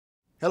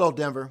Hello,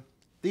 Denver.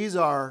 These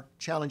are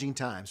challenging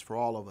times for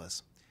all of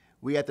us.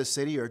 We at the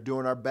city are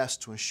doing our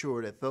best to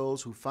ensure that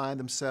those who find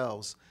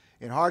themselves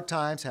in hard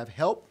times have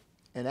help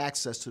and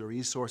access to the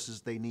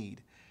resources they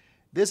need.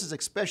 This is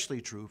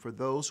especially true for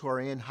those who are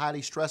in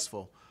highly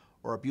stressful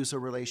or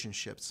abusive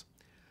relationships.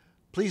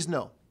 Please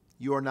know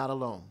you are not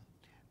alone.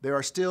 There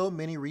are still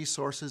many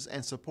resources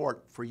and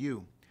support for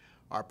you.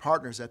 Our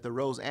partners at the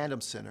Rose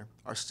Andom Center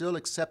are still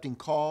accepting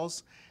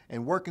calls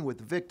and working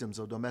with victims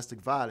of domestic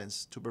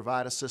violence to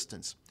provide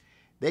assistance.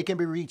 They can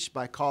be reached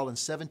by calling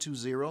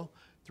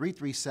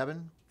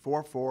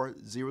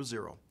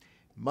 720-337-4400,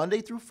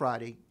 Monday through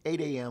Friday,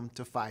 8 a.m.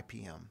 to 5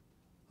 p.m.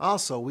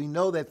 Also, we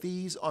know that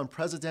these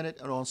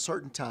unprecedented and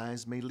uncertain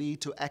times may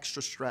lead to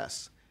extra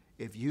stress.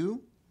 If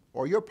you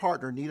or your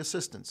partner need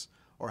assistance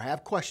or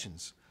have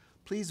questions,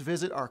 please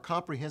visit our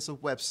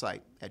comprehensive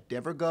website at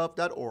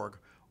denvergov.org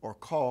or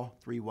call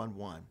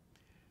 311.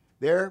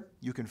 There,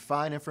 you can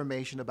find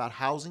information about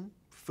housing,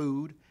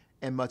 food,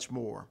 and much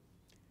more.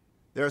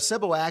 There are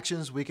simple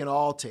actions we can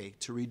all take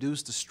to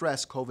reduce the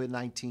stress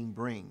COVID-19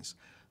 brings,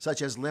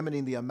 such as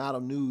limiting the amount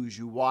of news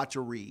you watch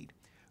or read,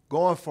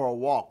 going for a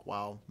walk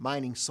while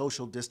minding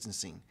social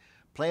distancing,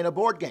 playing a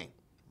board game,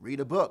 read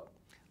a book,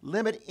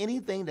 limit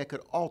anything that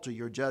could alter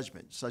your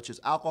judgment, such as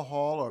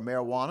alcohol or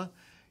marijuana,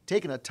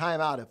 taking a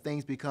time out if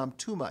things become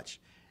too much,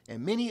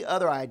 and many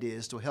other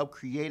ideas to help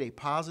create a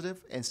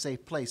positive and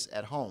safe place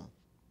at home.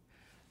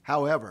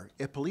 However,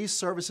 if police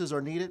services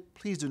are needed,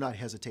 please do not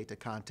hesitate to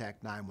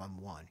contact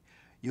 911.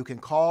 You can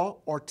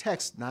call or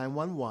text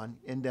 911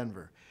 in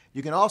Denver.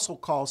 You can also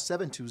call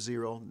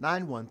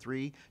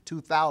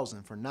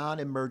 720-913-2000 for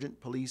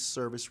non-emergent police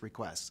service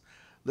requests.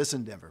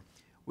 Listen, Denver,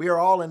 we are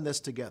all in this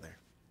together.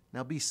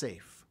 Now be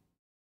safe.